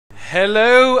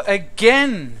Hello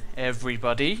again,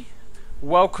 everybody.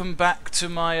 Welcome back to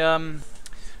my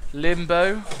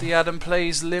Limbo, the Adam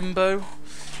Plays Limbo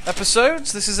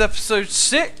episodes. This is episode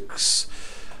 6.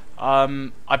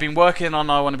 I've been working on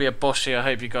I Want to Be a Boshi. I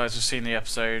hope you guys have seen the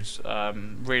episodes.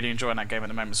 Really enjoying that game at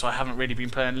the moment, so I haven't really been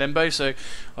playing Limbo, so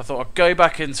I thought I'd go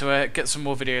back into it, get some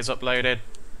more videos uploaded,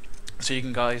 so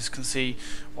you guys can see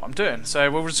what I'm doing. So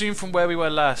we'll resume from where we were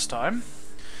last time,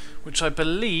 which I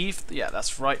believe, yeah,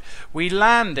 that's right. We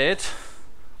landed,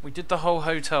 we did the whole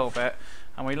hotel bit,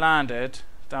 and we landed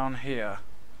down here.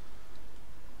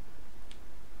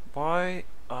 Why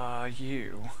are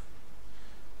you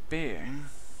being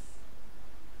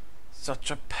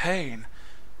such a pain?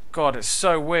 God, it's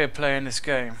so weird playing this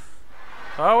game.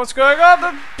 Oh, what's going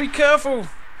on? Be careful.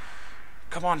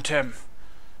 Come on, Tim.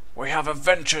 We have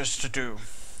adventures to do.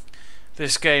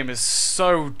 This game is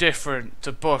so different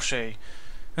to Boshi.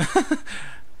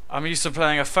 I'm used to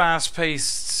playing a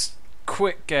fast-paced,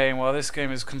 quick game, while this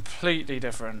game is completely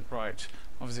different. Right,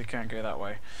 obviously can't go that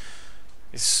way.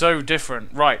 It's so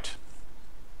different. Right.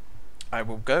 I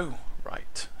will go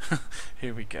right.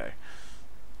 Here we go.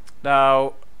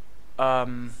 Now,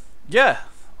 yeah,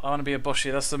 I Want to Be a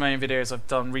Boshi. That's the main videos I've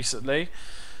done recently.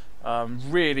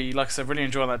 Really, like I said, really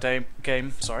enjoying that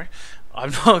game. Sorry,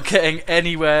 I'm not getting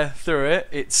anywhere through it.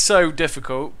 It's so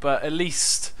difficult, but at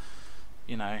least,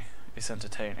 you know, it's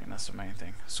entertaining. That's the main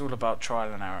thing. It's all about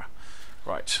trial and error.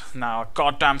 Right, now a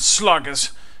goddamn slug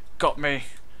has got me.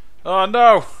 Oh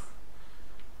no!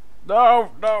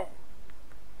 No, no!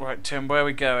 Right, Tim, where are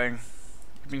we going?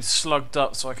 I've been slugged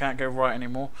up, so I can't go right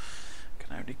anymore. I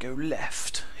can only go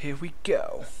left. Here we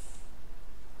go.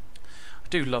 I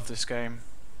do love this game.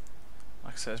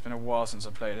 Like I said, it's been a while since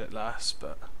I played it last,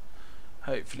 but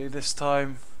hopefully this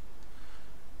time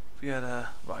we had a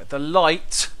right. The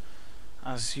light,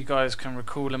 as you guys can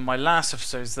recall in my last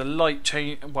episodes, the light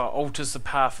alters the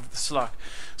path of the slug.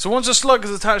 So once a slug is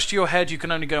attached to your head, you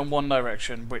can only go in one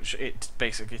direction, which it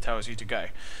basically tells you to go.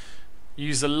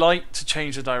 Use the light to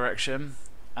change the direction,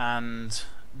 and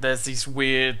there's these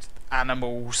weird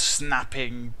animal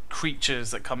snapping creatures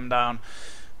that come down,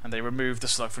 and they remove the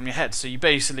slug from your head. So you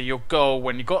basically, your goal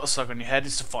when you got a slug on your head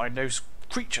is to find those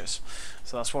creatures.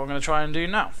 So that's what I'm going to try and do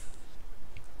now.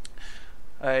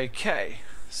 Okay,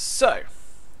 so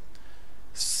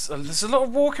there's a lot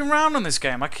of walking around on this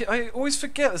game. I always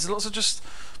forget there's lots of just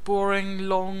boring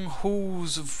long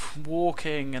halls of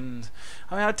walking, and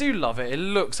I mean, I do love it. It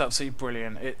looks absolutely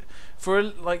brilliant. For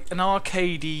like an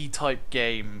arcadey type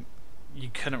game, you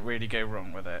couldn't really go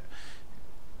wrong with it.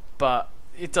 But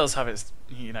it does have its,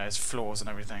 you know, its flaws and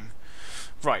everything.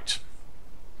 Right.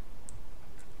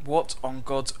 What on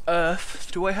God's earth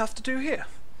do I have to do here?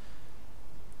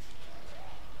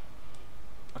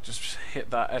 I just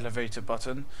hit that elevator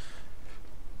button,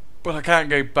 but I can't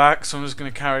go back, so I'm just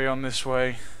going to carry on this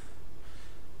way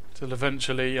till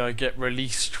eventually I get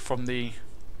released from the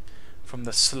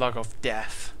slug of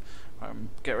death.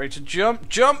 Get ready to jump,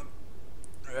 jump.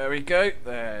 There we go.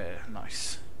 There,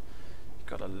 nice.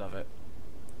 Gotta love it.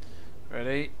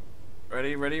 Ready,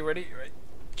 ready, ready, ready, ready.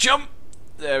 Jump.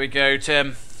 There we go,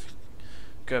 Tim.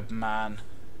 Good man.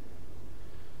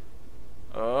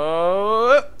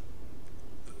 Oh.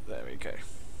 There we go.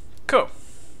 Cool.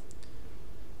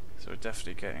 So we're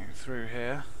definitely getting through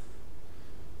here.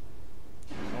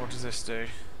 What does this do?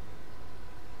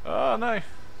 Oh no.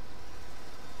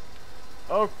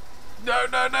 Oh no,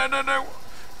 no, no, no, no.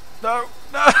 No,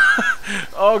 no.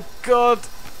 Oh god.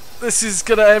 This is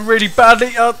gonna end really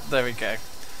badly. Oh, there we go.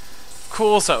 Of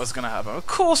course that was gonna happen. Of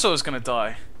course I was gonna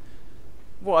die.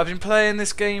 What, I've been playing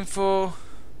this game for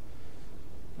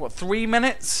what, 3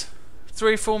 minutes?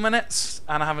 3 or 4 minutes,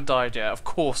 and I haven't died yet. Of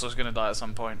course I was going to die at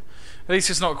some point. At least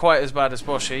it's not quite as bad as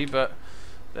Boshi, but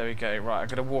there we go. Right, I'm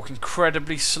going to walk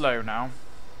incredibly slow now,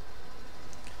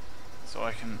 so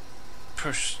I can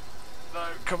push. No,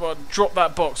 come on, drop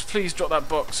that box. Please drop that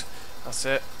box. That's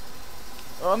it.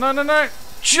 Oh, no, no, no.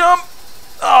 Jump!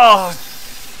 Oh!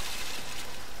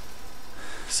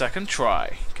 Second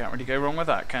try. Can't really go wrong with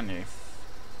that, can you?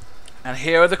 And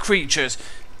here are the creatures.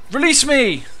 Release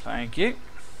me! Thank you.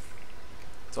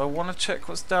 Do I want to check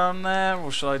what's down there, or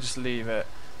should I just leave it?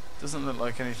 Doesn't look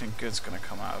like anything good's going to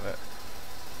come out of it.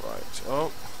 Right.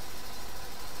 Oh.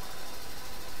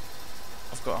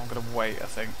 I'm going to wait, I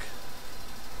think.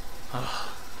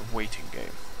 The waiting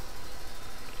game.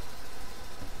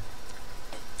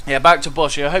 Yeah, back to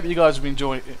Boshi. I hope you guys have been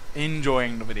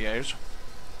enjoying the videos.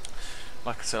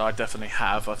 Like I said, I definitely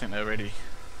have. I think they're really,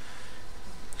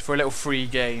 for a little free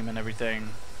game and everything,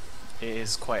 it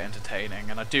is quite entertaining,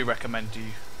 and I do recommend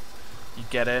you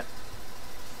get it.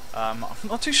 I'm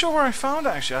not too sure where I found it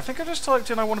actually. I think I just typed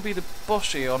in I want to be the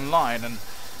Boshi online and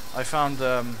I found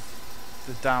the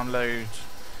downloaded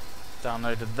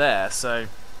there. So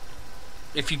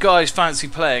if you guys fancy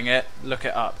playing it, look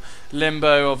it up.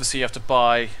 Limbo, obviously you have to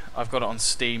buy. I've got it on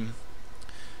Steam.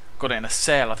 Got it in a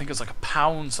sale. I think it was like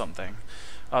 £1 something.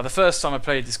 The first time I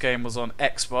played this game was on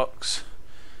Xbox,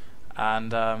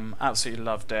 and absolutely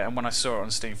loved it. And when I saw it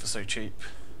on Steam for so cheap,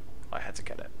 I had to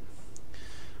get it.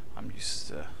 I'm used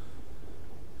to...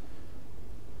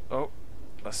 Oh,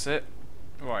 that's it.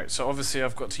 Right, so obviously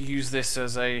I've got to use this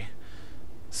as a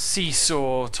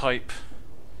seesaw type.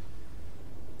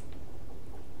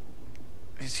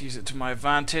 Let's use it to my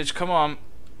advantage. Come on.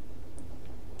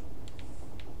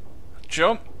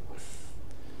 Jump.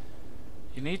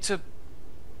 You need to...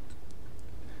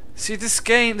 See, this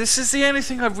game, this is the only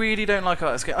thing I really don't like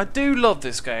about this game. I do love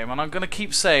this game, and I'm going to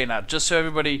keep saying that just so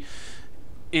everybody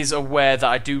is aware that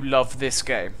I do love this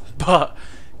game. But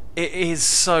it is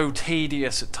so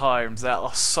tedious at times. There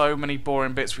are so many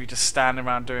boring bits where you just stand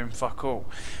around doing fuck all.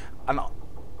 And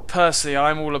personally,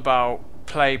 I'm all about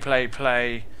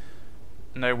play,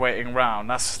 no waiting around.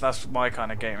 That's my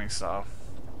kind of gaming style.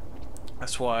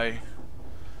 That's why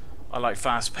I like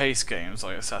fast-paced games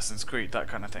like Assassin's Creed, that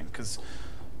kind of thing, because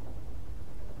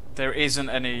there isn't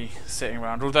any sitting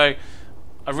around. Although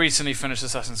I recently finished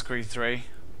Assassin's Creed 3.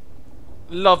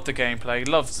 Loved the gameplay,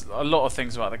 loved a lot of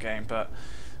things about the game, but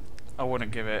I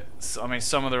wouldn't give it... I mean,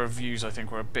 some of the reviews I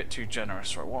think were a bit too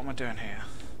generous. Right, what am I doing here?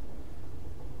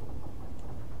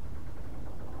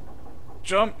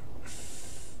 Jump!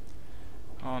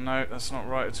 Oh no, that's not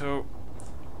right at all.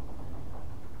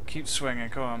 Keep swinging,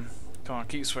 come on. Come on,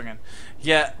 keep swinging.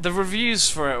 Yeah, the reviews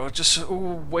for it were just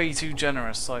all way too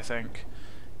generous, I think.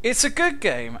 It's a good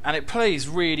game, and it plays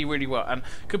really, really well. And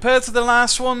compared to the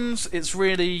last ones, it's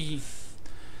really...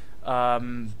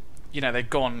 you know, they've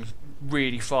gone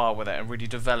really far with it and really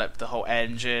developed the whole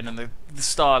engine and the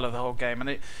style of the whole game, and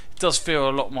it does feel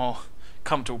a lot more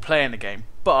comfortable playing the game.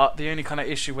 But the only kind of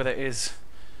issue with it is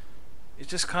it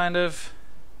just kind of...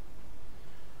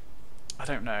 I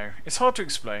don't know. It's hard to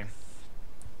explain.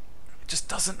 It just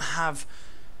doesn't have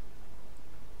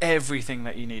everything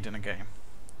that you need in a game.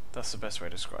 That's the best way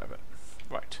to describe it.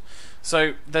 Right.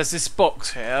 So there's this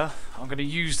box here. I'm going to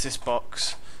use this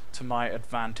box to my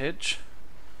advantage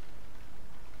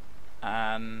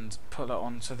and put it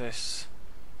onto this.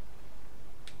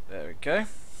 There we go.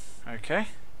 Okay.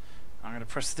 I'm going to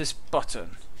press this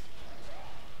button.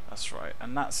 That's right.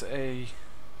 And that's a...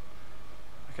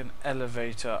 like an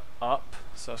elevator up.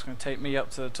 So it's going to take me up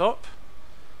to the top.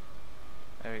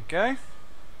 There we go.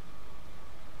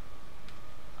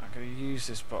 I'm going to use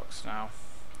this box now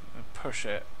and push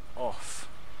it off.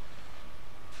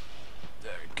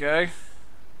 There we go.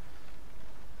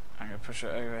 I'm going to push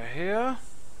it over here.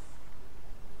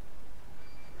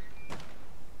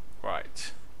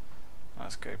 Right.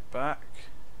 Let's go back.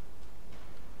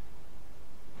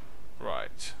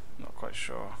 Right. Not quite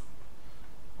sure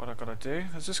what I've got to do.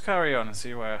 Let's just carry on and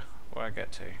see where I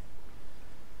get to.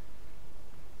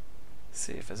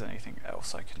 See if there's anything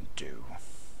else I can do.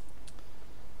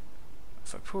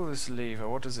 If I pull this lever,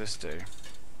 what does this do?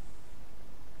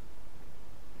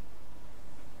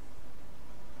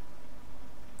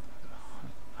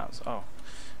 Oh,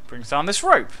 brings down this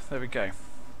rope. There we go.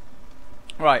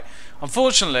 Right.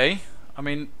 Unfortunately, I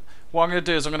mean, what I'm going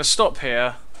to do is I'm going to stop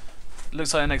here.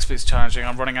 Looks like the next bit's challenging.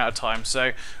 I'm running out of time.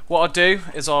 So what I'll do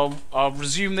is I'll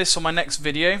resume this on my next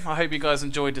video. I hope you guys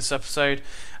enjoyed this episode,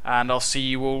 and I'll see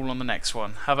you all on the next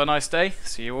one. Have a nice day.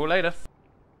 See you all later.